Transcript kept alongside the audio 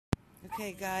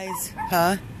Okay, guys.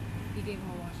 Huh? You gave him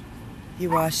a wash. You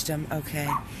washed them. Okay.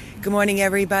 Good morning,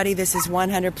 everybody. This is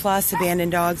 100 Plus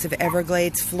Abandoned Dogs of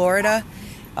Everglades, Florida.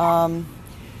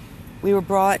 We were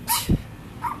brought...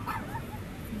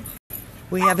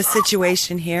 We have a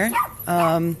situation here.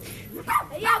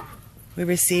 We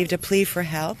received a plea for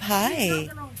help. Hi.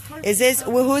 Is this...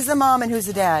 Well, who's the mom and who's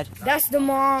the dad? That's the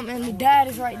mom, and the dad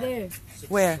is right there.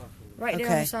 Where? Right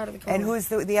there on the side of the car. And who's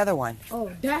the other one?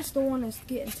 Oh, that's the one that's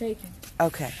getting taken.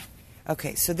 Okay.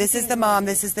 Okay, so this is the mom,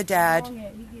 this is the dad.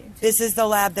 This is the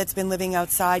lab that's been living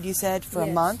outside, you said, for a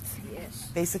month? Yes.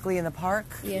 Basically in the park?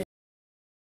 Yeah.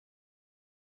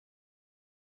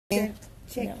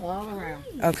 Check all around.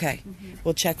 Okay.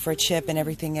 We'll check for a chip and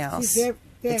everything else.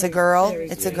 It's a girl.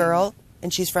 It's a girl.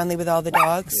 And she's friendly with all the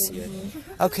dogs?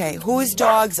 Okay. Whose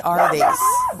dogs are these?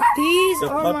 These The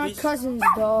are puppies? my cousin's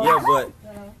dogs. Yeah, but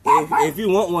if you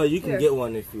want one, you can get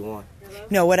one if you want.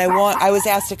 No, what I want, I was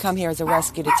asked to come here as a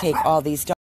rescue to take all these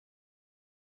dogs.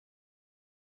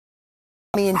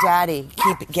 Mommy and Daddy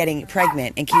keep getting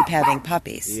pregnant and keep having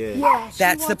puppies. Yeah.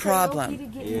 That's the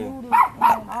problem.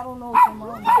 I don't know if your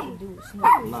mom can do it,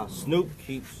 Snoop. Nah, Snoop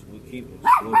we keep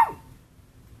Snoop.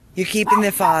 You're keeping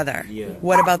the father. Yeah.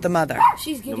 What about the mother?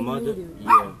 She's The getting mother, neutered.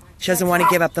 yeah. She doesn't want to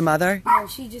give up the mother? No,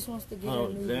 she just wants to get her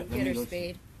Hold on, neutered. let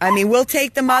me go. I mean, we'll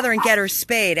take the mother and get her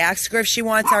spayed. Ask her if she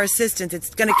wants our assistance. It's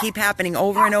going to keep happening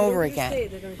over and over again. She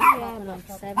had like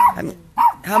 7.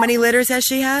 How many litters has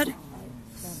she had?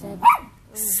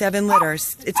 7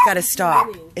 litters. It's got to stop.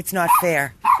 It's not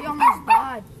fair. She almost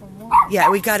died from one. Yeah,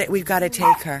 we've got to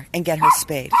take her and get her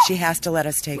spayed. She has to let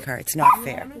us take her. It's not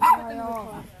fair.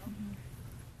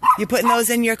 You putting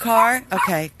those in your car?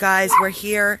 Okay, guys, we're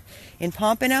here in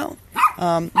Pompano.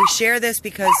 We share this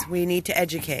because we need to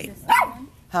educate.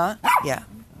 Huh? Yeah.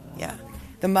 Yeah.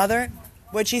 The mother?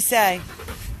 What'd she say?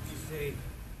 She say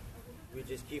we're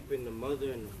just keeping the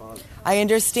mother and the father. I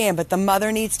understand, but the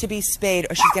mother needs to be spayed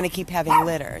or she's going to keep having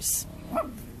litters.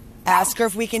 Ask her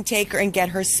if we can take her and get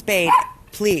her spayed,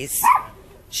 please.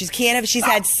 She's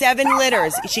had 7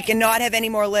 litters. She cannot have any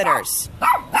more litters.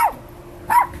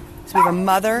 So we have a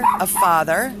mother, a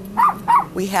father.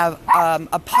 We have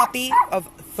a puppy of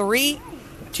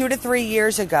 2 to 3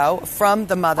 years ago from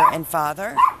the mother and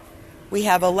father. We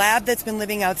have a lab that's been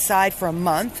living outside for a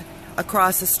month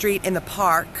across the street in the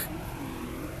park.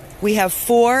 We have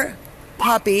 4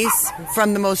 puppies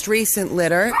from the most recent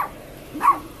litter.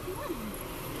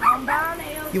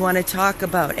 You want to talk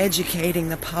about educating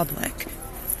the public.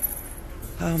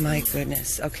 Oh my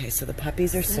goodness. Okay, so the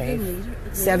puppies are safe.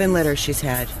 7 litters she's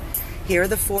had. Here are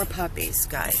the 4 puppies,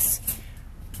 guys.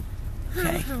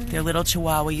 Okay, they're little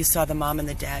Chihuahua. You saw the mom and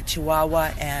the dad.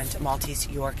 Chihuahua and Maltese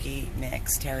Yorkie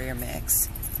mix, Terrier mix,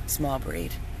 small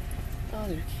breed. Oh,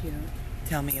 they're cute.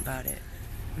 Tell me about it.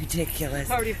 Ridiculous.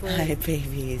 Party for Hi,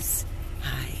 babies.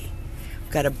 Hi.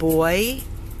 We've got a boy.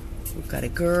 We've got a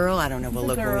girl. I don't know. We'll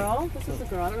look. This is a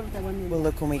girl. I don't know what that one means. We'll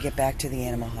look when we get back to the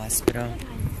animal hospital.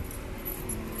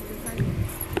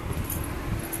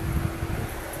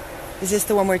 Is this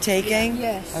the one we're taking?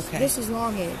 Yes. Okay. This is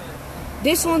Longhead.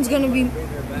 This one's going to be...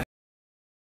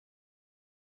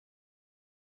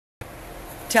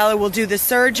 Tell her we'll do the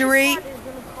surgery.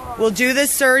 We'll do the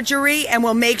surgery and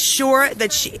we'll make sure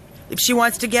that if she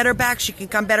wants to get her back, she can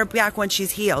come better back when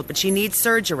she's healed. But she needs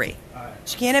surgery.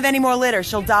 She can't have any more litter.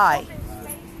 She'll die.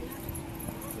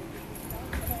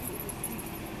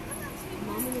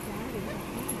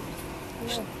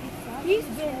 He's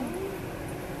been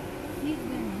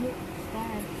hit,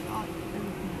 stabbed, shot,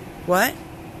 everything. What?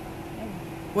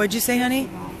 What'd you say, honey?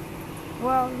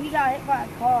 Well, he got hit by a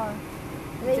car.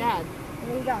 Dad. And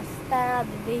then he got stabbed,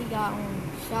 and then he got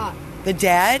shot. The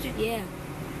dad? Yeah.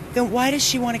 Then why does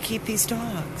she want to keep these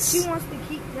dogs? She wants to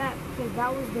keep that because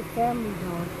that was the family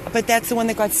dog. But that's the one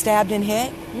that got stabbed and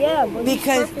hit? Yeah, but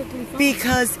Because he's perfectly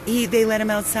fine. they let him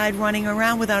outside running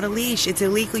around without a leash. It's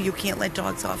illegal. You can't let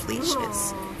dogs off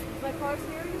leashes. My car's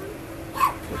here.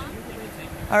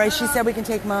 All right, she said we can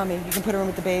take Mommy. You can put her in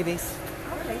with the babies.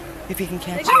 Okay. If you can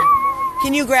catch her.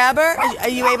 Can you grab her? Are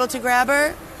you able to grab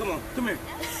her? Come on, come here.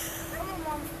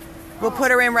 We'll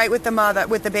put her in right with the mother,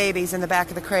 with the babies in the back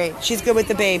of the crate. She's good with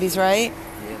the babies, right?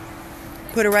 Yeah.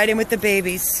 Put her right in with the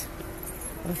babies.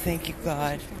 Oh, thank you,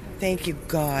 God. Thank you,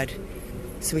 God.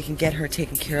 So we can get her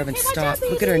taken care of and stop.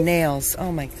 Look at her nails.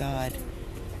 Oh, my God.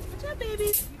 Good job,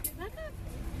 babies. Back up.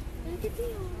 Good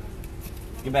deal.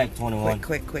 Get back 21.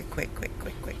 Quick.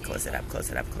 Close it up.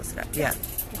 Yeah. Are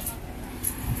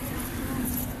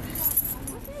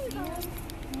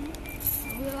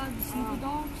we allowed to see the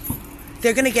dogs?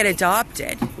 They're going to get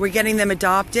adopted. We're getting them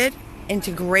adopted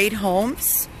into great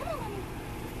homes.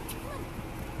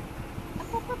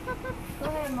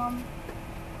 Mom.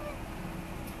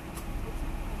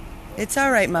 It's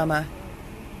all right, Mama.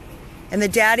 And the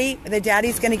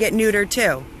daddy's gonna get neutered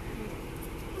too.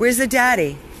 Where's the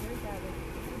daddy?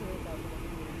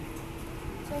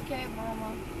 It's okay,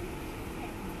 Mama.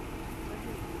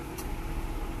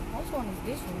 Which one is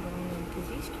this one going in? Because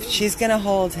he's cute. She's gonna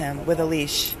hold him with a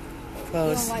leash. He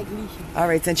Close. don't like leashes. All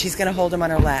right, then she's gonna hold him on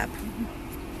her lap.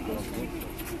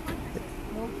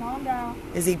 No, calm down.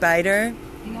 Is he bite her?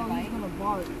 No, he's gonna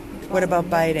bark. What about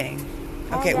biting?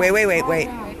 Okay, Calm wait. down, calm Wait.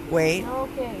 down. Wait. You're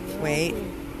okay. You're Wait. okay.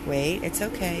 Wait. It's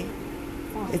okay.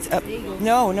 Fine. It's up. There you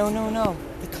go. No.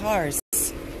 The cars.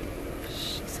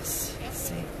 Jesus.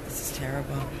 This is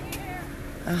terrible.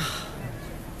 Ugh.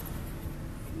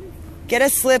 Get a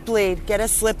slip lead. Get a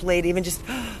slip lead. Even just.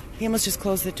 He almost just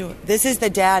closed the door. This is the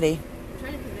daddy.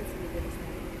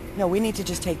 No, we need to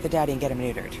just take the daddy and get him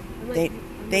neutered.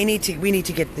 We need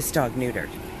to get this dog neutered.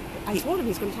 I told him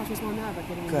he's going to talk to his mom now about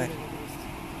getting Good. neutered.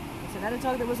 I said, I had a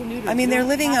dog that wasn't neutered. I mean, You they're know what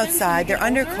living happens when outside. you They're get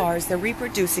under older? cars. They're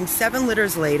reproducing 7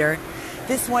 litters later.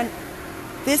 This one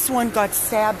got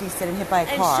stabbed, he said, and hit by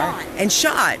a car. shot. And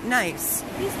shot. Nice.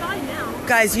 He's fine now.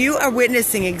 Guys, you are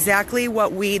witnessing exactly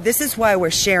this is why we're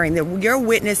sharing, that you're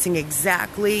witnessing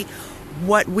exactly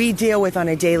what we deal with on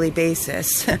a daily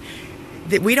basis.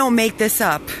 That we don't make this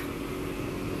up.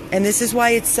 And this is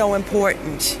why it's so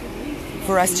important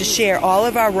for us to share all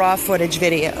of our raw footage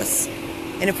videos.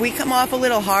 And if we come off a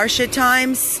little harsh at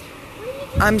times,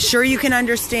 I'm sure you can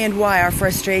understand why, our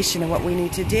frustration and what we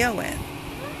need to deal with.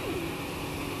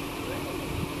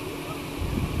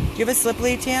 Do you have a slip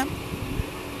lead, Tam?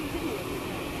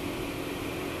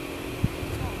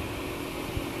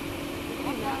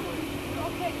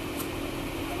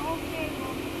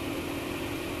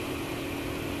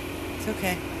 It's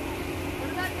okay.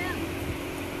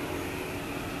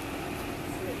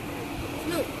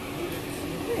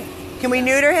 Can we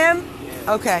neuter him?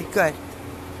 Okay, good.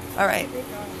 All right.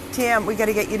 Tam, we got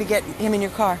to get you to get him in your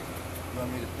car.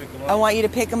 I want you to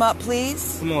pick him up,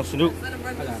 please. Come on, Snoop.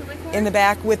 In the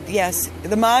back with, yes.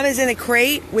 The mom is in a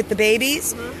crate with the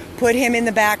babies. Put him in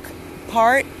the back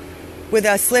part with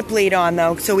a slip lead on,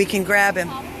 though, so we can grab him.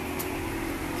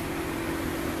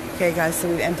 Okay, guys, so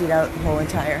we've emptied out the whole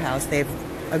entire house. They've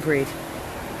agreed. No.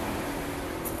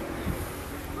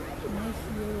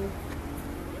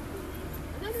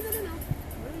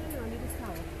 I need his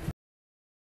towel.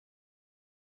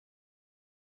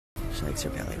 She likes her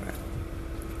belly rub.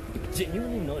 You don't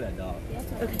even know that dog.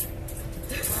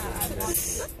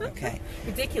 Okay.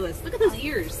 Ridiculous. Look at those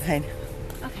ears. I know.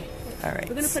 Okay. All right.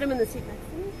 We're going to put him in the seat next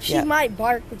to me. She Yeah. might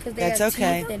bark because they That's have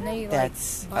okay. teeth and they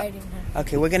That's- like biting her.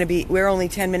 Okay, we're only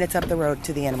 10 minutes up the road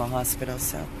to the animal hospital,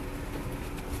 so.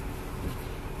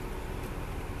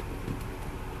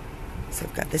 So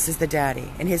we've got, this is the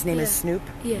daddy, and his name is Yeah. Snoop?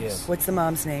 Yes. What's the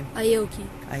mom's name? Aoki.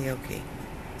 Aoki.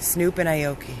 Snoop and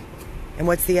Aoki. And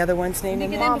what's the other one's name? You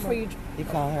in get there? in before you... You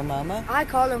call her Mama? I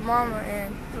call her Mama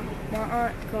and my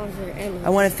aunt calls her Ellie. I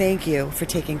want to thank you for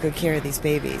taking good care of these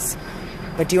babies.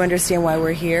 But do you understand why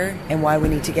we're here and why we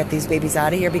need to get these babies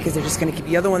out of here? Because they're just going to keep...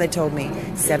 You're the one that told me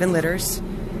 7 litters.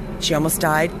 She almost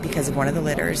died because of one of the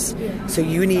litters. Yeah. So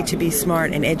you need to be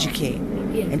smart and educate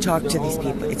Yeah. and talk to these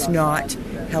people. It's not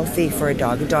healthy for a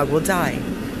dog. A dog will die.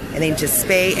 And they just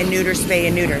spay and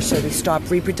neuter, so we stop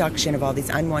reproduction of all these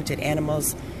unwanted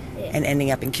animals and ending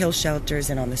up in kill shelters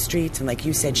and on the streets and, like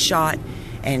you said, shot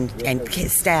and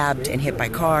stabbed and hit by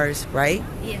cars, right?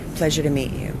 Yes. Pleasure to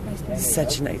meet you. Nice.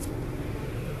 Such a nice...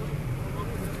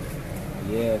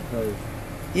 Yeah, because...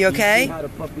 You okay? You see how the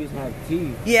puppies have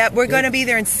teeth. Yeah, we're going to be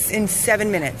there in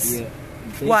 7 minutes. Yeah.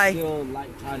 They Why? still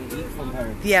like trying to eat from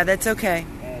her. Yeah, that's okay.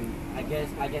 And I guess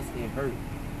it hurt.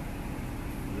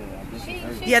 Yeah, I guess it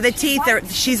hurt. Yeah, the teeth are...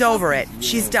 She's over it.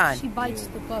 She's She done. bites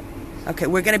the puppy. Okay,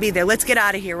 we're going to be there. Let's get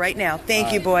out of here right now.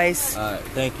 Thank you, boys. All right,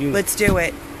 thank you. Let's do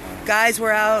it. Guys,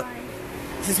 we're out.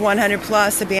 This is 100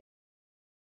 plus.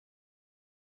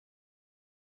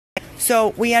 So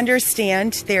we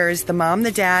understand there's the mom,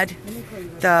 the dad,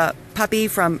 the puppy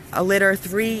from a litter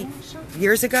 3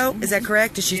 years ago. Is that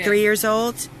correct? Is she 3 years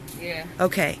old? Yeah.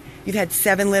 Okay. You've had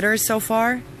 7 litters so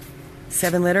far?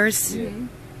 7 litters? Mm-hmm.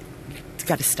 It's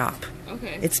got to stop.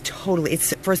 Okay. It's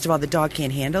first of all, the dog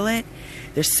can't handle it.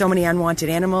 There's so many unwanted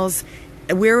animals.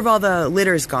 Where have all the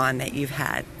litters gone that you've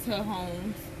had? To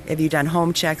homes. Have you done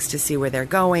home checks to see where they're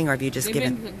going, or have you just They've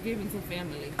given... been given to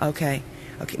family. Okay.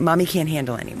 Mommy can't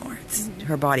handle anymore.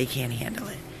 Her body can't handle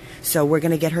it. So we're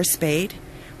going to get her spayed.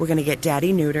 We're going to get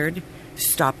daddy neutered.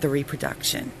 Stop the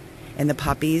reproduction. And the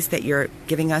puppies that you're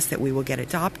giving us that we will get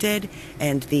adopted.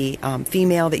 And the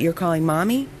female that you're calling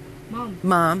mommy? Mom.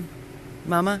 Mom.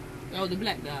 Mama? Oh, the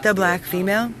black dog. the black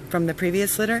female from the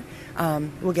previous litter,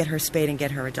 we'll get her spayed and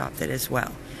get her adopted as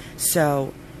well.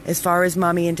 So as far as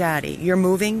mommy and daddy, you're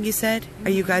moving, you said?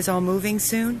 Are you guys all moving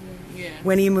soon? Yeah.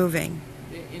 When are you moving?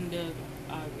 The end of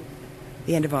August.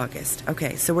 The end of August.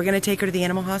 Okay, so we're going to take her to the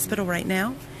animal hospital right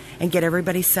now and get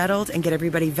everybody settled and get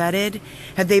everybody vetted.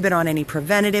 Have they been on any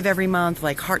preventative every month,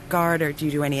 like HeartGuard, or do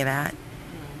you do any of that?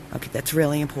 Okay, that's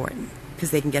really important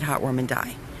because they can get heartworm and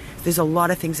die. There's a lot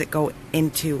of things that go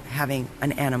into having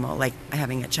an animal, like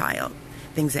having a child.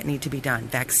 Things that need to be done.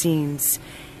 Vaccines.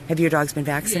 Have your dogs been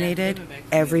vaccinated? Yeah, they've been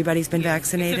vaccinated. Everybody's been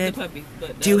vaccinated? Except the puppies, but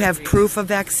the Do you other have breeds, proof of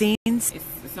vaccines? It's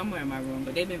somewhere in my room,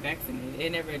 but they've been vaccinated. They're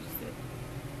never registered.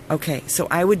 Okay, so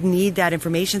I would need that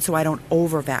information so I don't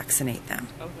over-vaccinate them.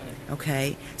 Okay.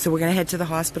 Okay, so we're going to head to the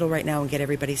hospital right now and get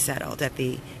everybody settled at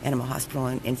the animal hospital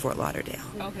in Fort Lauderdale.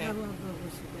 Okay.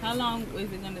 How long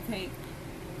is it going to take?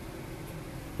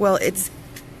 Well, it's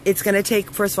going to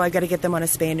take, first of all, I've got to get them on a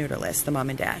spay and neuter list, the mom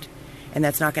and dad. And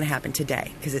that's not going to happen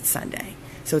today because it's Sunday.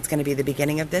 So it's going to be the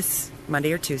beginning of this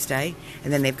Monday or Tuesday,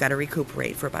 and then they've got to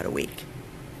recuperate for about a week.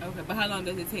 Okay, but how long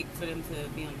does it take for them to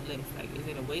be on the list? Like, is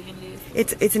it a waiting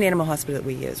list? It's an animal hospital that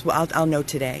we use. Well, I'll know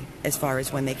today as far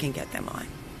as when they can get them on.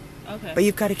 Okay. But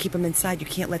you've got to keep them inside. You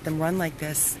can't let them run like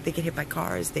this. They get hit by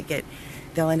cars.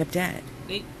 They'll end up dead.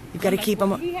 You've got to keep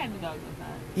them. He had the dogs outside.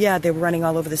 Yeah, they were running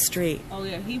all over the street. Oh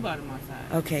yeah, he brought them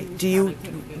outside. Okay, He do you? probably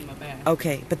took them, give them a bath.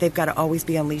 Okay, but they've got to always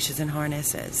be on leashes and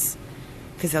harnesses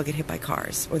because they'll get hit by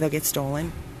cars or they'll get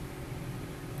stolen.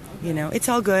 Okay. You know, it's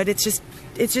all good. It's just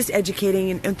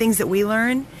educating and things that we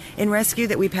learn in rescue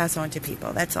that we pass on to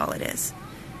people. That's all it is.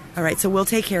 All right, so we'll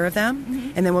take care of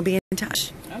them and then we'll be in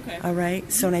touch. Okay. All right,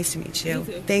 so nice to meet you. You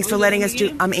too. Thanks What for was letting your us name do.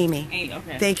 again? I'm Amy. Amy,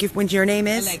 okay. Thank you. What your name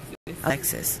is? Alexis.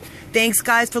 Alexis. Thanks,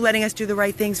 guys, for letting us do the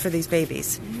right things for these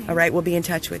babies. All right, we'll be in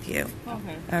touch with you.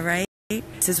 Okay. All right.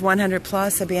 This is 100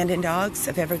 Plus Abandoned Dogs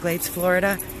of Everglades,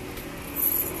 Florida.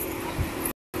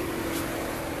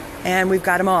 And we've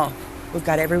got them all. We've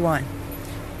got everyone.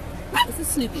 This is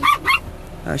Snoopy.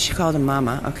 Oh, she called him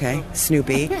Mama. Okay.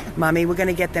 Snoopy. Mommy, we're going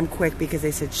to get them quick because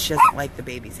they said she doesn't like the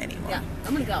babies anymore. Yeah,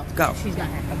 I'm gonna go. Go. She's got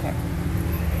her. Okay.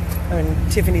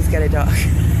 And Tiffany's got a dog.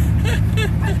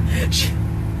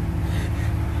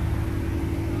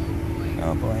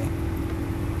 Oh, boy.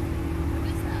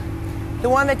 The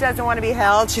one that doesn't want to be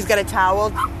held, she's got a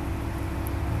towel.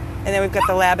 And then we've got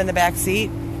the lab in the back seat.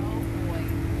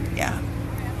 Yeah.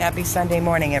 Happy Sunday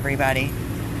morning, everybody.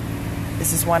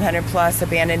 This is 100 Plus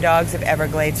Abandoned Dogs of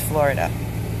Everglades, Florida.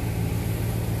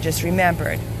 Just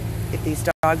remembered, if these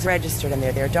dogs registered and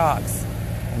they're their dogs,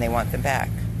 and they want them back.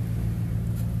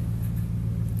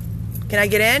 Can I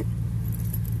get in?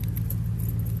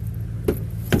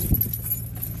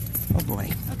 Oh boy.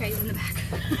 Okay, he's in the back.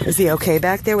 Is he okay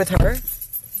back there with her?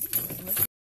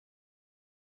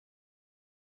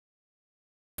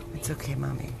 It's okay,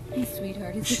 Mommy. Hey,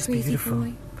 sweetheart. It's She's a crazy beautiful.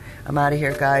 boy. I'm out of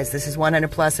here, guys. This is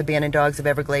 100 Plus Abandoned Dogs of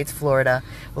Everglades, Florida.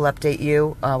 We'll update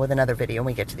you with another video when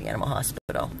we get to the animal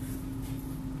hospital.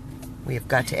 We have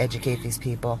got to educate these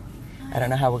people. I don't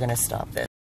know how we're going to stop this.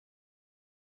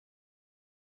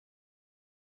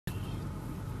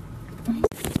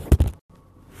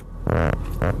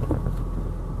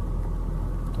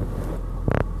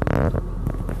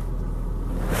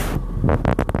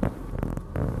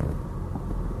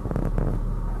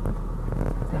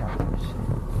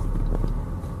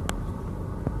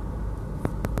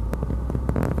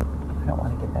 I don't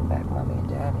want to get them back, Mommy and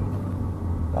Daddy.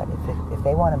 But if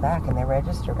they want them back and they're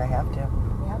registered, I have to. Yep.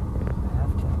 I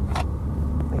have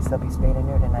to. At least they'll be spayed and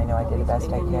neutered, and I know I did the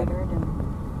best I could.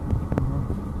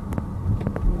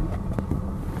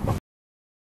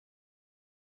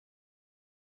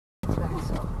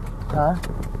 Huh?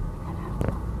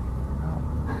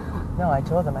 Oh. No, I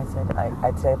told them, I'd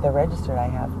say if they're registered, I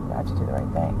have to do the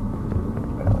right thing.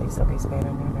 But at least they'll be spayed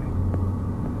and neutered.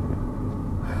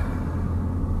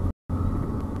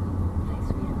 Hi,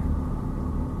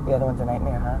 sweetheart. The other one's a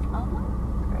nightmare, huh? Uh-huh.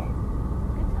 Great.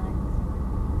 Good times.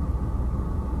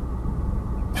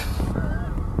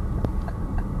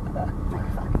 Like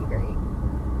fucking great.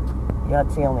 Yeah,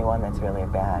 it's the only one that's really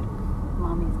bad.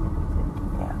 Mommy's nippy too.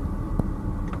 Yeah.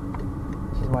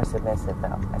 She's more submissive,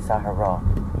 though. I saw her roll.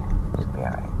 Yeah. She'll be all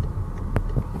right.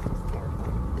 She's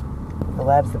terrible. The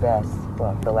lab's the best.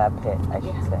 Well, the lab pit, I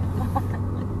should Yeah. say.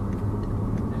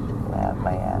 Lab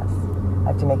my ass. I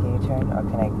have to make a U-turn, or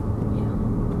can I? Yeah.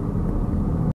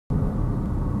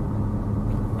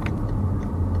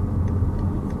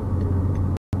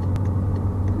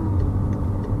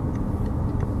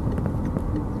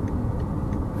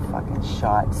 Fucking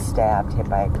shot, stabbed, hit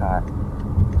by a car.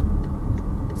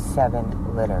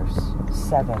 7 litters.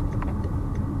 7.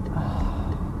 Oh.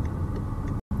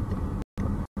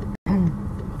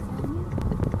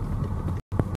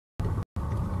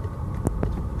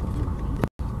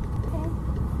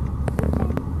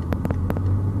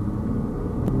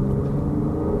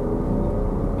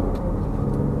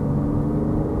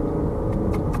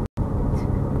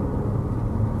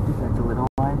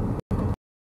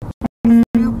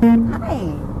 Hi.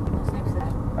 What's next to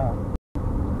that? Oh.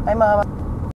 Hi, Mama.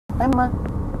 Hi, Mama.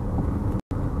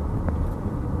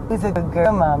 Who's a good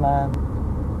girl, Mama?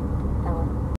 Ella.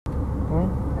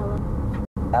 Hmm? Ella.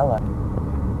 Ella.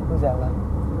 Who's Ella?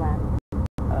 Lab.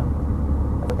 Oh.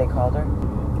 That's what they called her?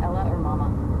 Ella or Mama?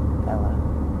 Ella.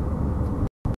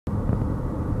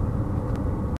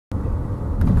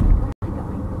 Where are you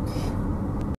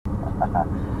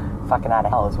going? Fucking out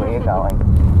of hell is where you're going.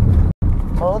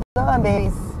 Hold on,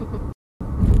 babies.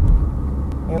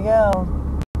 Here we go.